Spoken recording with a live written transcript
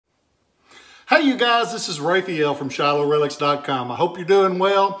Hey you guys, this is Rafael from Relics.com. I hope you're doing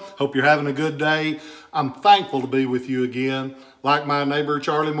well. Hope you're having a good day. I'm thankful to be with you again. Like my neighbor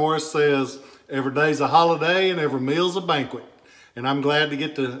Charlie Morris says, every day's a holiday and every meal's a banquet. And I'm glad to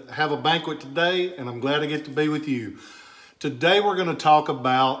get to have a banquet today, and I'm glad to get to be with you. Today we're going to talk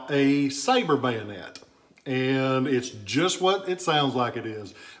about a Saber Bayonet. And it's just what it sounds like it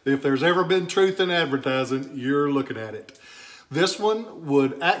is. If there's ever been truth in advertising, you're looking at it. This one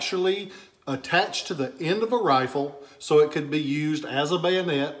would actually attach to the end of a rifle so it could be used as a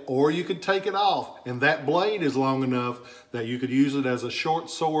bayonet, or you could take it off, and that blade is long enough that you could use it as a short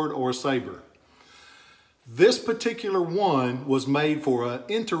sword or a saber. This particular one was made for an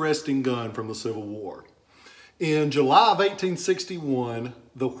interesting gun from the Civil War. In July of 1861,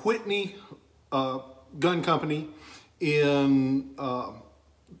 the Whitney gun company they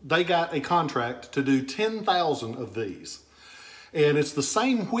got a contract to do 10,000 of these. And it's the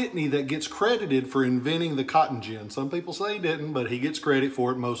same Whitney that gets credited for inventing the cotton gin. Some people say he didn't, but he gets credit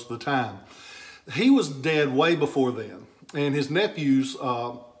for it most of the time. He was dead way before then. And his nephews,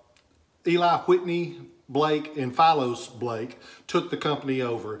 Eli Whitney Blake and Philos Blake, took the company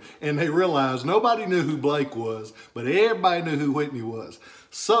over. And they realized nobody knew who Blake was, but everybody knew who Whitney was.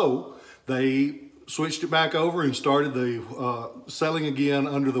 So they switched it back over and started the selling again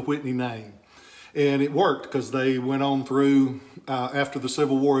under the Whitney name. And it worked because they went on through after the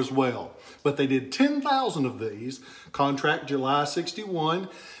Civil War as well. But they did 10,000 of these, contract July 61.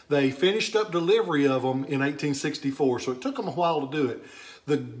 They finished up delivery of them in 1864, so it took them a while to do it.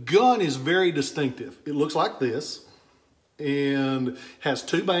 The gun is very distinctive. It looks like this and has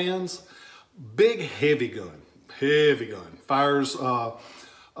two bands, big heavy gun, fires a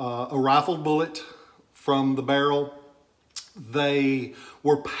rifled bullet from the barrel. They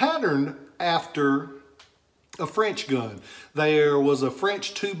were patterned after a French gun. There was a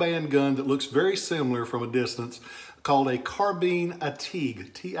French two-band gun that looks very similar from a distance called a carbine à tigre,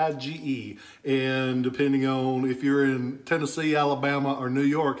 T-I-G-E. And depending on if you're in Tennessee, Alabama, or New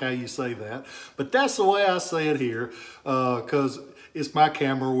York, how you say that. But that's the way I say it here because it's my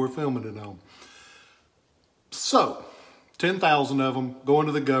camera we're filming it on. So, 10,000 of them going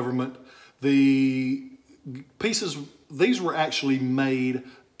to the government. The pieces, these were actually made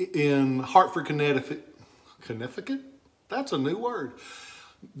in Hartford, Connecticut. That's a new word.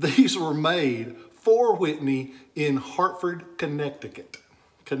 These were made for Whitney in Hartford, Connecticut.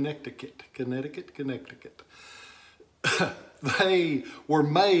 Connecticut. They were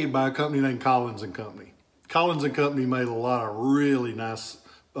made by a company named Collins & Company. Collins & Company made a lot of really nice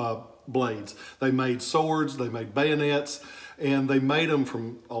blades. They made swords, they made bayonets, and they made them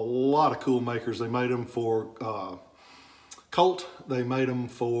from a lot of cool makers. They made them for Colt, they made them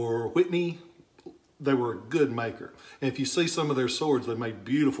for Whitney. They were a good maker. And if you see some of their swords, they made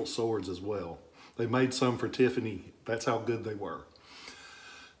beautiful swords as well. They made some for Tiffany. That's how good they were.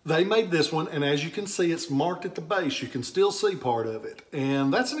 They made this one, and as you can see, it's marked at the base. You can still see part of it.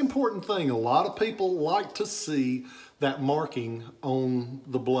 And that's an important thing. A lot of people like to see that marking on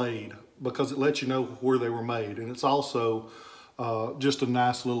the blade because it lets you know where they were made. And it's also just a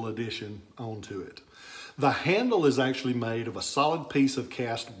nice little addition onto it. The handle is actually made of a solid piece of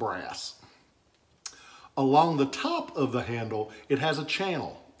cast brass. Along the top of the handle, it has a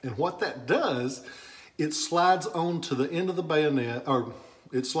channel. And what that does, it slides onto the end of the bayonet, or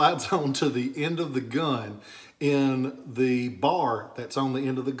it slides onto the end of the gun in the bar that's on the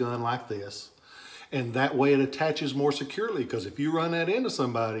end of the gun like this. And that way it attaches more securely, because if you run that into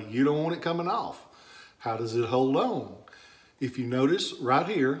somebody, you don't want it coming off. How does it hold on? If you notice right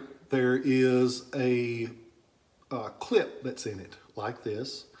here, there is a clip that's in it like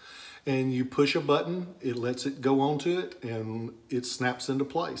this, and you push a button, it lets it go onto it, and it snaps into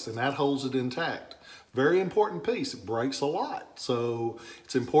place, and that holds it intact. Very important piece. It breaks a lot, so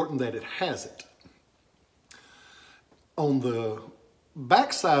it's important that it has it. On the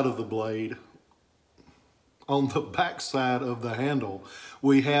back side of the blade, on the back side of the handle,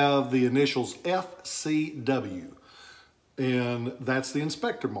 we have the initials FCW, and that's the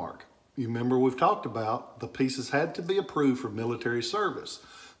inspector mark. You remember we've talked about the pieces had to be approved for military service.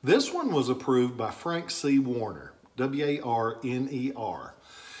 This one was approved by Frank C. Warner, W-A-R-N-E-R.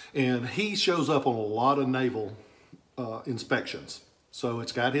 And he shows up on a lot of naval inspections. So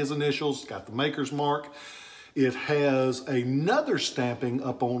it's got his initials, got the maker's mark. It has another stamping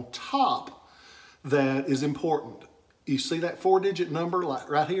up on top that is important. You see that 4-digit number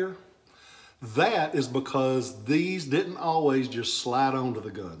right here? That is because these didn't always just slide onto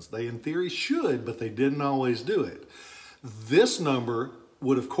the guns. They in theory should, but they didn't always do it. This number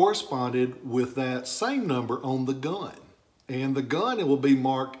would have corresponded with that same number on the gun. And the gun, it will be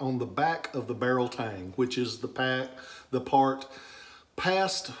marked on the back of the barrel tang, which is the part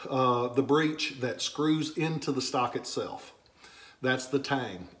past the breech that screws into the stock itself. That's the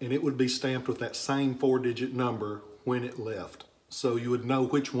tang, and it would be stamped with that same 4-digit number when it left. So you would know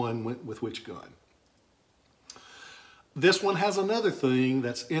which one went with which gun. This one has another thing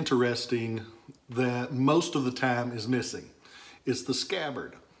that's interesting that most of the time is missing. It's the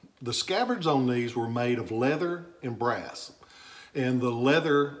scabbard. The scabbards on these were made of leather and brass. And the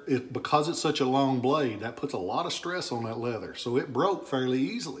leather, because it's such a long blade, that puts a lot of stress on that leather. So it broke fairly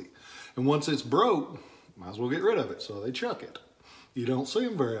easily. And once it's broke, might as well get rid of it. So they chuck it. You don't see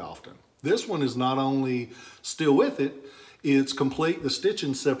them very often. This one is not only still with it, it's complete. The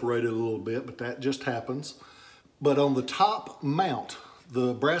stitching's separated a little bit, but that just happens. But on the top mount,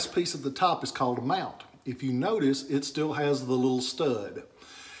 the brass piece at the top is called a mount. If you notice, it still has the little stud.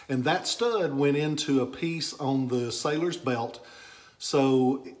 And that stud went into a piece on the sailor's belt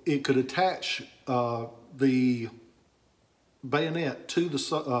so it could attach the bayonet to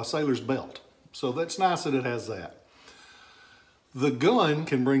the sailor's belt. So that's nice that it has that. The gun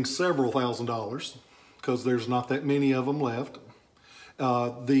can bring several $1,000s because there's not that many of them left.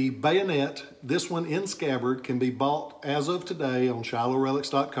 The bayonet, this one in scabbard, can be bought as of today on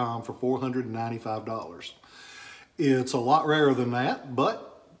ShilohRelics.com for $495. It's a lot rarer than that,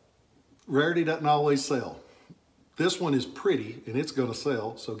 but rarity doesn't always sell. This one is pretty and it's going to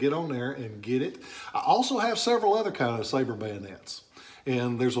sell, so get on there and get it. I also have several other kind of saber bayonets,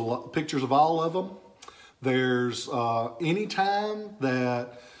 and there's a lot pictures of all of them. There's anytime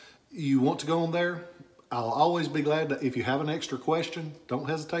that you want to go on there, I'll always be glad to, if you have an extra question, don't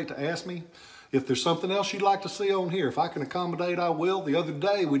hesitate to ask me. If there's something else you'd like to see on here, if I can accommodate, I will. The other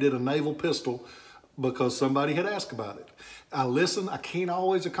day we did a naval pistol because somebody had asked about it. I listen, I can't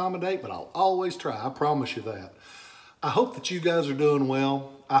always accommodate, but I'll always try, I promise you that. I hope that you guys are doing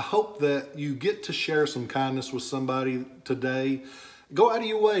well. I hope that you get to share some kindness with somebody today. Go out of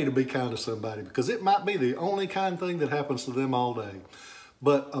your way to be kind to somebody because it might be the only kind thing that happens to them all day.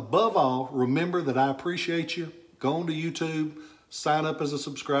 But above all, remember that I appreciate you. Go on to YouTube, sign up as a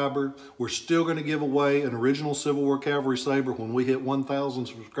subscriber. We're still going to give away an original Civil War Cavalry Saber when we hit 1,000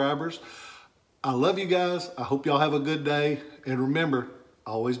 subscribers. I love you guys. I hope y'all have a good day. And remember,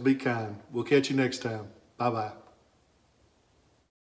 always be kind. We'll catch you next time. Bye-bye.